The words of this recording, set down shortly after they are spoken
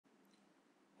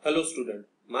Hello student,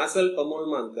 myself Amol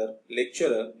Mankar,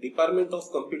 lecturer, Department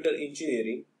of Computer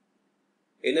Engineering,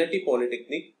 NIT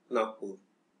Polytechnic, Nagpur.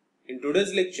 In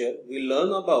today's lecture, we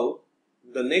learn about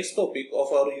the next topic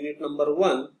of our unit number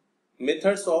 1,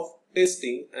 methods of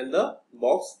testing and the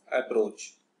box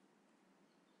approach.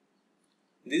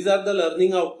 These are the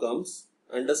learning outcomes.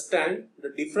 Understand the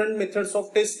different methods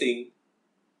of testing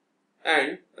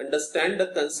and understand the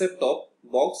concept of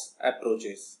box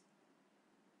approaches.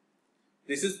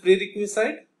 This is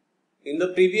prerequisite. In the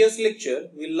previous lecture,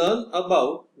 we learned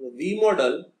about the V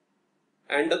model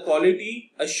and the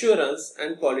quality assurance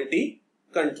and quality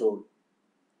control.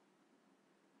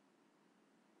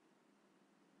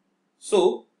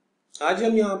 So, आज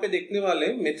हम यहाँ पे देखने वाले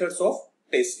हैं methods of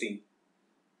testing.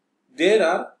 There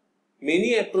are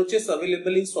many approaches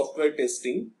available in software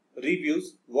testing.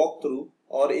 Reviews, walkthrough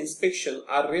और inspection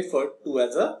are referred to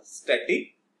as a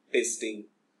static testing.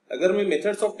 अगर मैं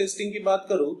मेथड्स ऑफ टेस्टिंग की बात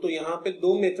करूं तो यहाँ पे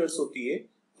दो मेथड्स होती है.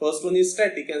 First one is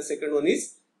static and second one is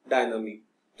dynamic.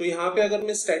 तो यहाँ पे अगर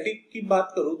मैं स्टैटिक की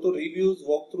बात करूं तो रिव्यूज,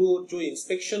 वॉक थ्रू और जो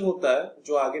इंस्पेक्शन होता है,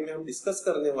 जो आगे में हम डिस्कस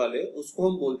करने वाले, उसको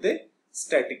हम बोलते हैं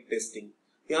स्टैटिक टेस्टिंग.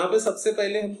 यहाँ पे सबसे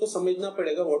पहले हमको समझना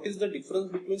पड़ेगा what is the difference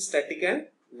between static and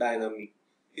dynamic.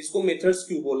 इसको मेथड्स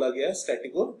क्यों बोला गया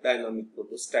स्टैटिक और डायनामिक को.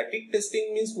 तो स्टैटिक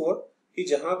टेस्टिंग मीन्स व्हाट, कि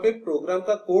जहां पे प्रोग्राम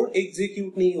का कोड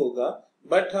एग्जीक्यूट नहीं होगा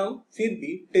बट हम फिर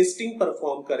भी टेस्टिंग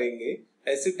परफॉर्म करेंगे,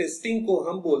 ऐसी टेस्टिंग को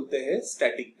हम बोलते हैं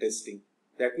static testing.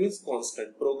 That means constant,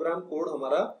 program code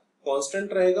हमारा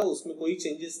कांस्टेंट रहेगा, उसमें कोई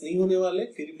चेंजेस नहीं होने वाले,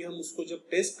 फिर भी हम उसको जब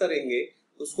टेस्ट करेंगे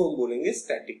उसको हम बोलेंगे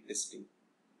स्टैटिक टेस्टिंग.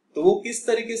 तो वो किस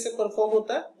तरीके से परफॉर्म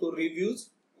होता है, तो रिव्यूज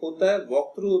होता है,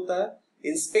 वॉक थ्रू होता है,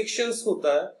 इंस्पेक्शंस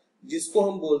होता है, जिसको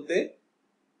हम बोलते हैं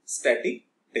static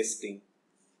testing.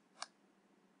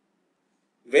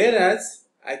 Whereas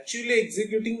actually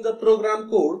executing the program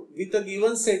code with a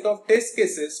given set of test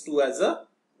cases to as a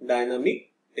dynamic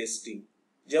testing.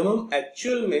 जब हम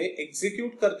एक्चुअल में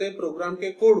एग्जीक्यूट करते हैं प्रोग्राम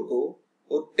के कोड को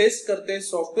और टेस्ट करते हैं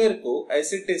सॉफ्टवेयर को,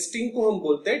 ऐसे टेस्टिंग को हम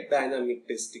बोलते हैं डायनामिक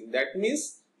टेस्टिंग. दैट मींस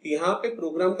यहाँ पे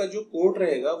प्रोग्राम का जो कोड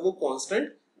रहेगा वो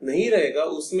कांस्टेंट नहीं रहेगा,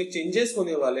 उसमें चेंजेस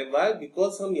होने वाले. व्हाई?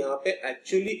 बिकॉज हम यहाँ पे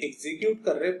एक्चुअली एग्जीक्यूट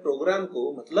कर रहे प्रोग्राम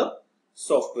को, मतलब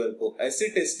सॉफ्टवेयर को. ऐसी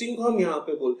टेस्टिंग को हम यहाँ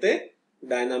पे बोलते हैं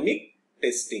dynamic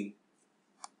testing.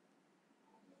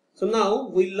 So now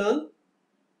we learn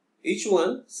each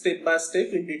one step by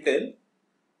step in detail.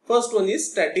 First one is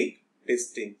static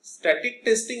testing. Static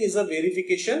testing is a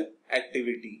verification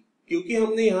activity. क्योंकि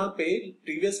हमने यहाँ पे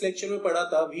previous lecture में पढ़ा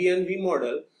था V and V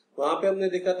model, वहां पे हमने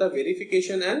देखा था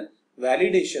verification and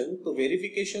validation. तो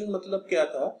verification मतलब क्या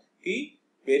था, कि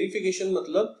verification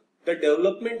मतलब the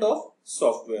development of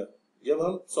software. जब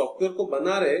हम सॉफ्टवेयर को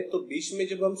बना रहे तो बीच में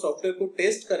जब हम सॉफ्टवेयर को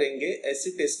टेस्ट करेंगे, ऐसी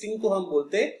टेस्टिंग को हम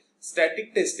बोलते हैं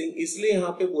स्टैटिक टेस्टिंग. इसलिए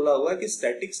यहाँ पे बोला हुआ है कि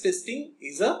static testing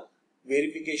is a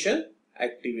verification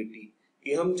activity,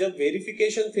 कि हम जब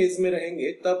वेरिफिकेशन फेज में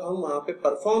रहेंगे तब हम वहां पे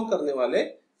परफॉर्म करने वाले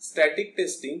स्टैटिक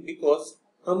टेस्टिंग, बिकॉज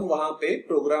हम वहां पे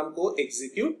प्रोग्राम को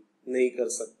एग्जीक्यूट नहीं कर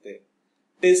सकते.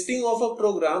 Testing of a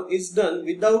programme is done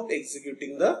without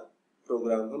executing the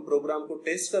programme. हम प्रोग्राम को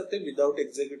टेस्ट करते विदाउट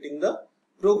एग्जीक्यूटिंग द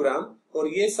प्रोग्राम. और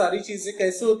ये सारी चीजें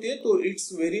कैसे होती है, तो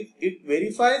it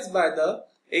verifies by the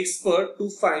expert to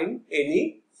find any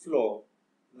flaw.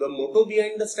 The motto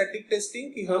behind the static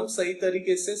testing, कि हम सही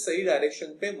तरीके से सही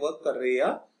डायरेक्शन पे वर्क कर रहे हैं या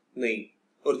नहीं,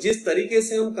 और जिस तरीके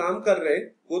से हम काम कर रहे हैं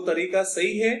वो तरीका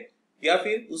सही है या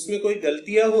फिर उसमें कोई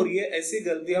गलतियां हो रही है. ऐसी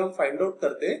गलतियां हम फाइंड आउट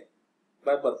करते हैं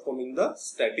by performing the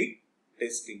static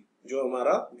testing, जो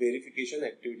हमारा वेरिफिकेशन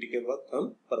एक्टिविटी के वक्त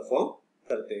हम परफॉर्म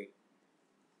करते हैं.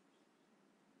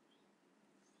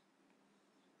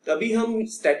 अभी हम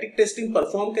स्टैटिक टेस्टिंग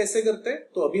परफॉर्म कैसे करते हैं,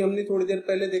 तो अभी हमने थोड़ी देर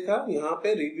पहले देखा, यहाँ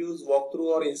पे रिव्यूज, वॉक थ्रू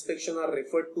और inspection are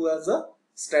referred to as a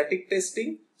static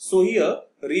testing. So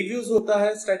here reviews होता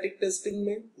है स्टैटिक टेस्टिंग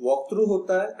में, वॉक थ्रू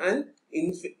होता है एंड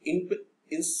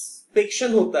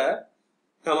इंस्पेक्शन होता है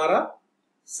हमारा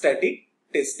स्टैटिक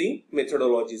टेस्टिंग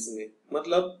मेथोडोलॉजीज में.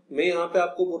 मतलब मैं यहाँ पे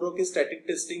आपको बोल रहा हूँ कि स्टैटिक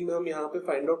टेस्टिंग में हम यहाँ पे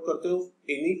फाइंड आउट करते हो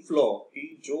एनी फ्लॉ,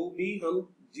 कि जो भी हम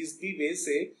जिस भी वे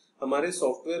से हमारे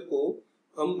सॉफ्टवेयर को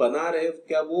हम बना रहे,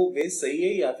 क्या वो वे सही है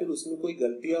या फिर उसमें कोई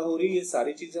गलतियां हो रही है, ये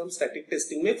सारी चीजें हम स्टैटिक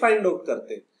टेस्टिंग में फाइंड आउट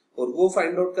करते हैं. और वो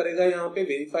फाइंड आउट करेगा, यहाँ पे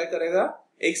वेरीफाई करेगा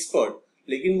एक्सपर्ट.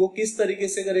 लेकिन वो किस तरीके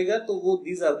से करेगा, तो वो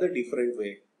these are the different way,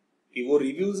 कि वो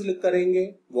रिव्यूज करेंगे,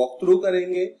 वॉक थ्रू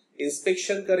करेंगे,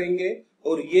 इंस्पेक्शन करेंगे,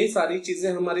 और ये सारी चीजें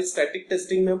हमारी स्टैटिक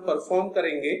टेस्टिंग में हम परफॉर्म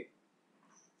करेंगे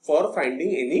for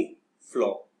finding any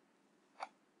flaw.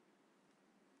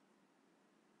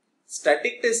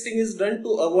 Static testing is done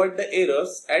to avoid the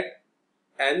errors at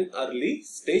an early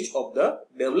stage of the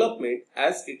development,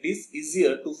 as it is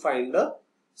easier to find the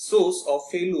source of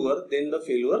failure than the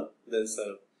failure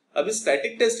themselves. अभी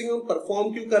static testing हम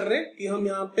perform क्यों कर रहे हैं कि हम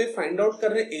यहाँ पे फाइंड आउट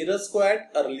कर रहे हैं एरर्स को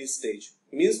at early stage.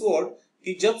 Means what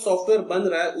कि जब सॉफ्टवेयर बन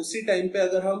रहा है उसी टाइम पे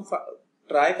अगर हम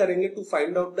ट्राई करेंगे to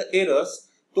find out the errors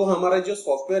तो हमारा जो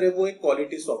सॉफ्टवेयर है वो एक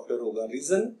क्वालिटी सॉफ्टवेयर होगा.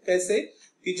 रीजन कैसे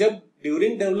कि जब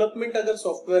ड्यूरिंग डेवलपमेंट अगर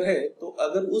सॉफ्टवेयर है तो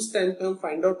अगर उस टाइम पे हम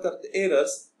फाइंड आउट करते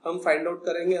एरर्स, हम फाइंड आउट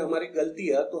करेंगे हमारी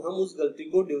गलतियां, तो हम उस गलती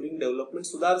को ड्यूरिंग डेवलपमेंट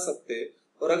सुधार सकते हैं.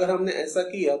 और अगर हमने ऐसा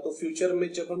किया तो फ्यूचर में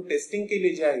जब हम टेस्टिंग के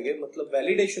लिए जाएंगे मतलब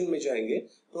वैलिडेशन में जाएंगे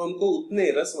तो हमको उतने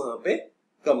एरर्स वहां पे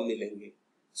कम मिलेंगे.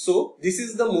 So this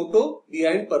is the motto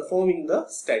behind performing the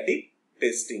static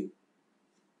testing.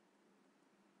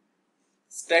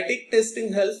 Static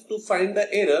testing helps to find the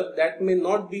error that may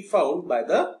not be found by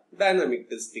the dynamic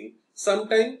testing.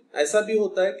 Sometime ऐसा भी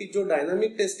होता है कि जो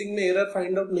डायनामिक टेस्टिंग में एरर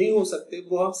फाइंड आउट नहीं हो सकते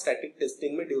वो हम स्टैटिक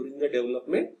टेस्टिंग में during the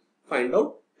development find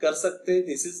out कर सकते हैं.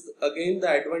 This is again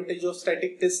the advantage of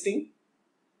static testing.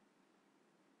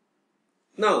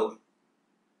 Now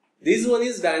this one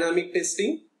is dynamic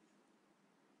testing.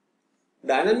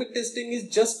 Dynamic testing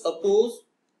is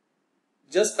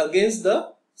just against the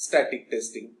static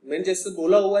testing. मैंने जैसे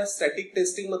बोला हुआ है स्टैटिक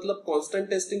टेस्टिंग मतलब कांस्टेंट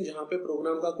टेस्टिंग जहां पे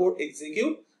प्रोग्राम का कोड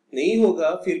एग्जीक्यूट नहीं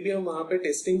होगा फिर भी हम वहां पे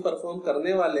टेस्टिंग परफॉर्म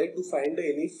करने वाले to find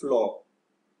any flaw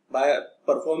by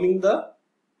performing the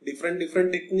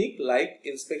different technique like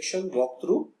inspection, walk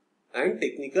through and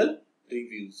technical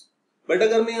reviews. But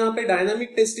अगर मैं यहाँ पे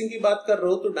डायनामिक टेस्टिंग की बात कर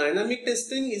रहा हूं तो dynamic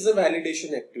testing is a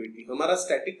validation activity. हमारा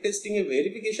स्टैटिक टेस्टिंग एक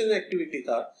वेरिफिकेशन एक्टिविटी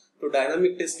था तो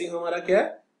डायनामिक टेस्टिंग हमारा क्या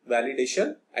है?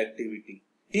 Validation activity.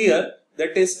 Here, the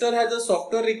tester has a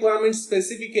software requirement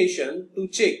specification to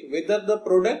check whether the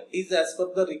product is as per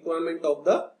the requirement of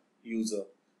the user.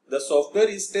 The software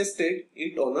is tested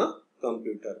it on a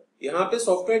computer. यहाँ पे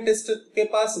software tester के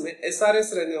पास में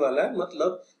SRS रहने वाला है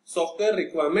मतलब software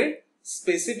requirement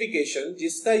specification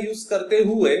जिसका use करते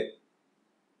हुए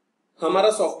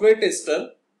हमारा सॉफ्टवेयर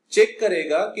टेस्टर चेक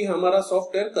करेगा कि हमारा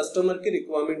सॉफ्टवेयर कस्टमर के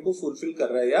रिक्वायरमेंट को फुलफिल कर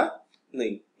रहा है या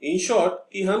नहीं. इन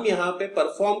शॉर्ट कि हम यहाँ पे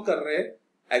परफॉर्म कर रहे हैं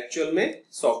एक्चुअल में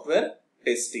सॉफ्टवेयर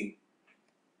टेस्टिंग.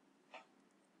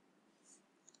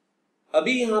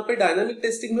 अभी यहाँ पे डायनामिक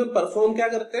टेस्टिंग में परफॉर्म क्या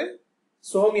करते हैं?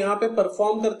 हम यहाँ पे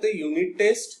परफॉर्म करते हैं unit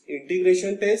test,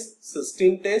 integration test,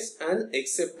 system test and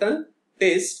acceptance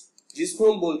test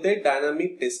जिसको हम बोलते हैं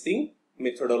dynamic testing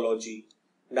methodology.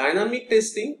 Dynamic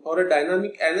testing और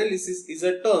dynamic analysis is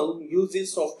a term used in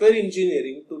software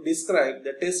engineering to describe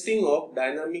the testing of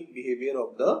dynamic behaviour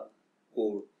of the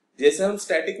code. जैसे हम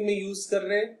static में use कर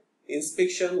रहे हैं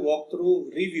इंस्पेक्शन, वॉक थ्रू,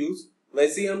 रिव्यूज,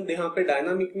 वैसे ही हम यहाँ पे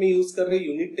डायनामिक में यूज कर रहे हैं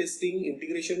unit testing,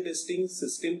 integration testing,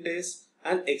 system test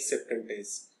and acceptance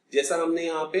test. जैसा हमने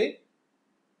यहाँ पे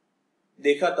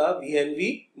देखा था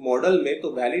VMV मॉडल में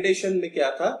तो वैलिडेशन में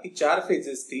क्या था कि 4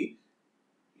 फेजेस थी,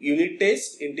 unit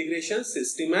test, integration,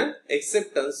 system and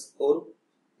acceptance. और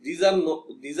these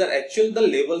are actual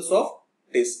the levels of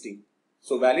testing.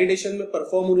 So validation में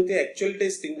परफॉर्म होनी थी एक्चुअल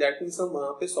टेस्टिंग. दैट मींस हम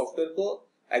वहां पे सॉफ्टवेयर को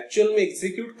एक्चुअल में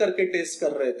एग्जीक्यूट करके टेस्ट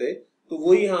कर रहे थे तो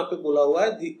वही यहाँ पे बोला हुआ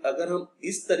है अगर हम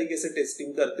इस तरीके से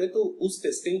टेस्टिंग करते तो उस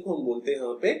टेस्टिंग को हम बोलते हैं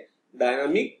यहाँ पे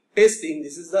dynamic testing.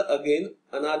 This is the again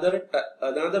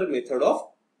another method of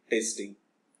testing.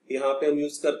 यहाँ पे हम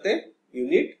यूज करते हैं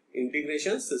unit,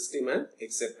 integration, system and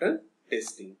acceptance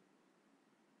testing.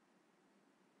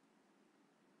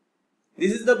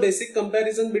 This is the basic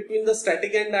comparison between the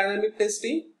static and dynamic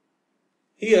testing.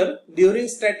 Here, during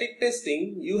static testing,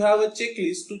 you have a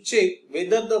checklist to check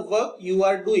whether the work you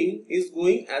are doing is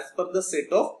going as per the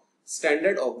set of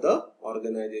standard of the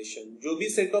organization. जो भी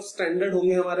set of standard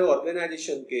होंगे हमारे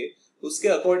organization के,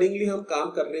 उसके accordingly हम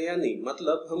काम कर रहे हैं या नहीं.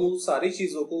 मतलब हम उस सारी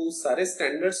चीजों को, उस सारे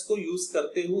standards को use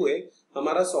करते हुए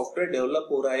हमारा सॉफ्टवेयर डेवलप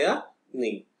हो रहा है या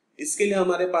नहीं. इसके लिए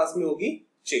हमारे पास में होगी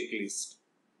checklist.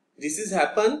 This is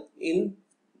happen in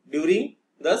during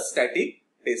the static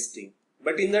testing.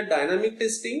 But in the dynamic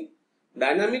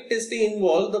testing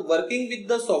involves the working with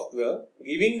the software,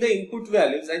 giving the input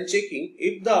values and checking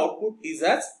if the output is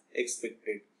as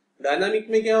expected. Dynamic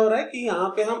में क्या हो रहा है कि यहाँ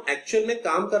पे हम actual में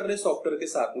काम कर रहे सॉफ्टवेयर के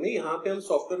साथ में, यहाँ पे हम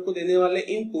सॉफ्टवेयर को देने वाले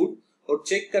इनपुट और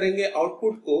चेक करेंगे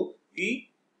आउटपुट को कि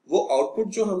वो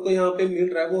आउटपुट जो हमको यहाँ पे मिल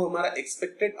रहा है वो हमारा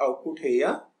एक्सपेक्टेड आउटपुट है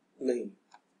या नहीं.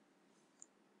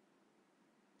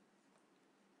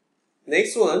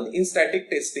 Next one, in static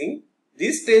testing,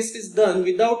 this test is done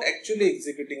without actually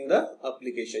executing the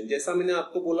application. जैसा मैंने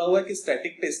आपको बोला हुआ है कि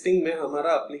static testing में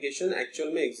हमारा application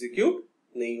actual में execute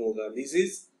नहीं होगा. This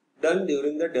is done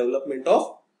during the development of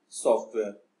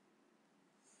software.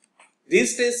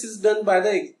 This test is done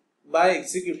by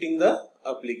executing the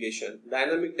application.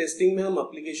 Dynamic testing में हम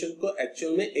application को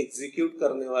actual में execute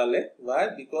करने वाले. Why?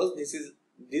 Because this is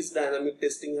this dynamic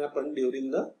testing happen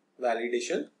during the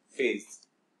validation phase.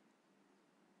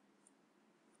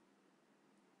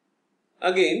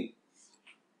 Again,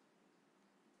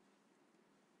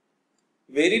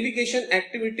 verification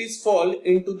activities fall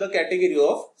into the category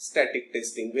of static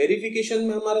testing. Verification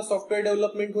में हमारा software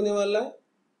development होने वाला है,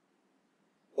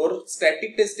 और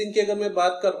स्टैटिक टेस्टिंग की अगर मैं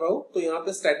बात कर रहा हूं तो यहाँ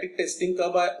पे स्टैटिक टेस्टिंग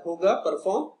कब होगा?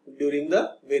 Perform during the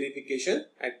verification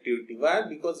activity. Why?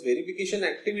 Because verification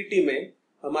activity में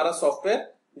हमारा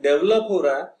सॉफ्टवेयर डेवलप हो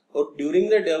रहा है, और ड्यूरिंग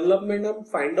द डेवलपमेंट हम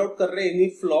फाइंड आउट कर रहे हैं एनी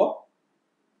फ्लॉ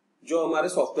जो हमारे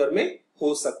सॉफ्टवेयर में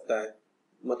हो सकता है.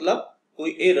 मतलब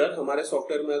कोई एरर हमारे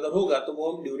सॉफ्टवेयर में अगर होगा तो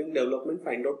वो हम ड्यूरिंग डेवलपमेंट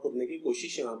फाइंड आउट करने की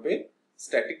कोशिश यहाँ पे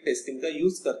स्टैटिक टेस्टिंग का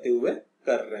यूज करते हुए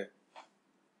कर रहे हैं.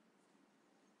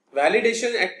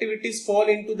 Validation activities fall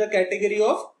into the category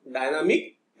of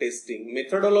dynamic testing.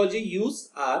 Methodology use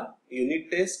are unit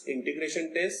test, integration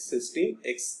test, system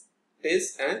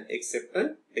test and acceptance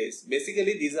test.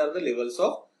 Basically these are the levels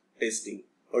of testing.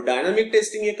 और dynamic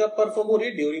testing ये कब perform हो रही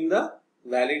है? During the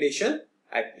validation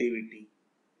activity.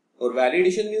 और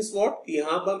validation means what?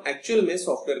 यहाँ पर हम एक्चुअल में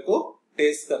सॉफ्टवेयर को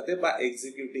टेस्ट करते बाय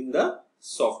एग्जीक्यूटिंग द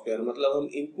सॉफ्टवेयर. मतलब हम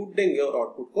इनपुट देंगे और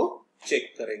आउटपुट को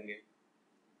चेक करेंगे.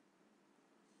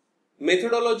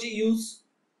 Methodology use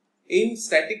in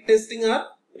static testing are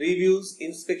reviews,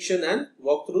 inspection and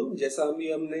walk through, जैसा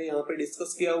हमने यहाँ पे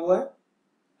डिस्कस किया हुआ है.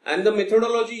 And the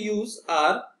methodology use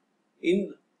are in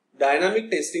dynamic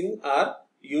testing are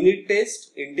unit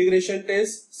test, integration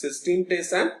test, system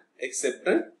test and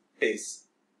acceptance test.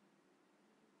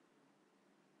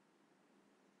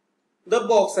 The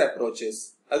box approaches.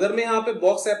 अगर मैं यहाँ पे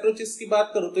बॉक्स अप्रोचेस की बात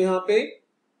करूं तो यहाँ पे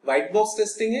व्हाइट बॉक्स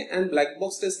टेस्टिंग है एंड ब्लैक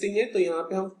बॉक्स टेस्टिंग है. तो यहाँ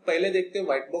पे हम पहले देखते हैं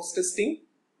white box testing.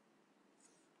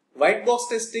 White box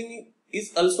testing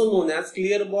is also known as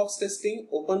clear box testing,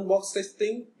 open box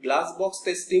testing, glass box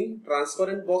testing,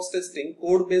 transparent box testing,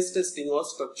 code based testing और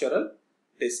structural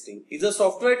testing. Is a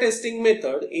software testing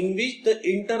method in which the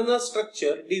internal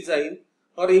structure, design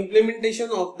और implementation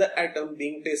of the atom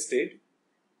being tested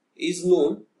is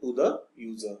known to the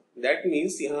user. That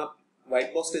means यहाँ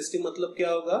white box testing मतलब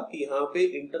क्या होगा कि यहाँ पे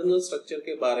internal structure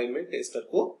के बारे में टेस्टर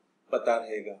को पता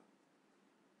रहेगा.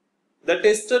 The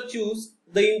tester choose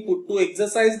the input to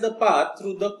exercise the path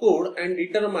through the code and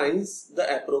determines the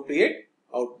appropriate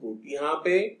output. यहाँ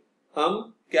पे हम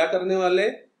क्या करने वाले?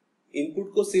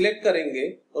 इनपुट को सिलेक्ट करेंगे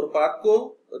और पाथ को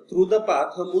थ्रू द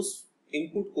पाथ हम उस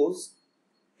इनपुट को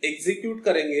एग्जीक्यूट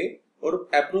करेंगे और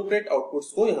एप्रोप्रिएट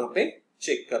आउटपुट्स को यहाँ पे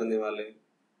चेक करने वाले.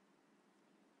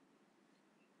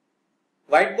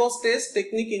 White box test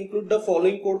technique include the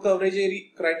following code coverage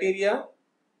criteria: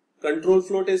 control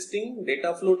flow testing,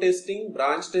 data flow testing,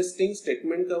 branch testing,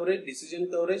 statement coverage, decision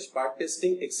coverage, part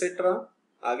testing etcetera.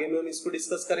 आगे में हम इसको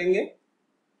डिस्कस करेंगे.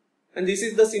 And this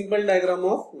is the simple diagram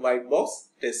of white box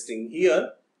testing. Here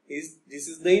this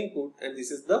is the input and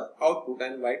this is the output.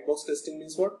 And white box testing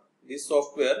means what? This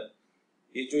software,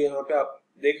 ये जो यहाँ पे आप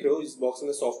देख रहे हो इस बॉक्स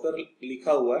में सॉफ्टवेयर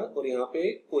लिखा हुआ है और यहाँ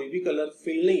पे कोई भी कलर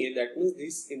फिल नहीं है. That means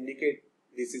this indicate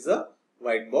this is a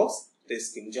white box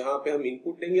testing, जहां पे हम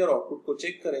इनपुट देंगे और आउटपुट को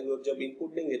चेक करेंगे. और जब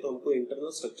इनपुट देंगे तो हमको इंटरनल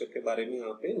स्ट्रक्चर के बारे में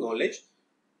यहाँ पे नॉलेज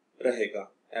रहेगा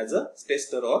एज अ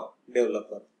टेस्टर और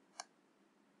developer.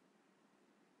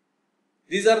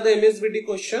 These are the MSBT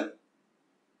question.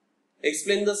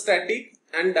 Explain the static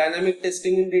and dynamic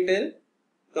testing in detail.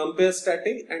 Compare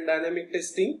static and dynamic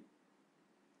testing.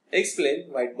 Explain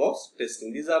white box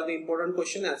testing. These are the important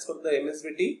question as per the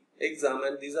MSBT exam,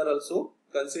 and these are also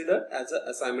considered as a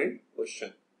assignment question.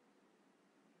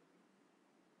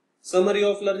 Summary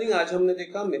of learning. आज हमने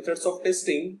देखा methods of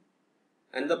testing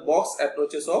and the box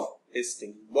approaches of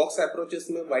testing. Box approaches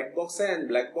में white box है and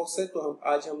black box है, तो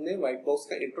आज हमने white box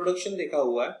का introduction देखा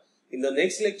हुआ है. In the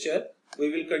next lecture we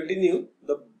will continue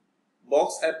the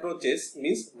box approaches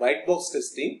means white box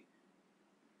testing.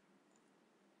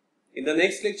 In the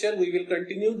next lecture we will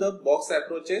continue the box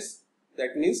approaches,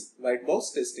 that means white box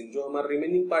testing. जो हमारा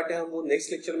remaining part है हम वो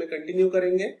next lecture में continue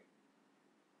करेंगे.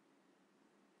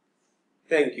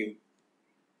 Thank you.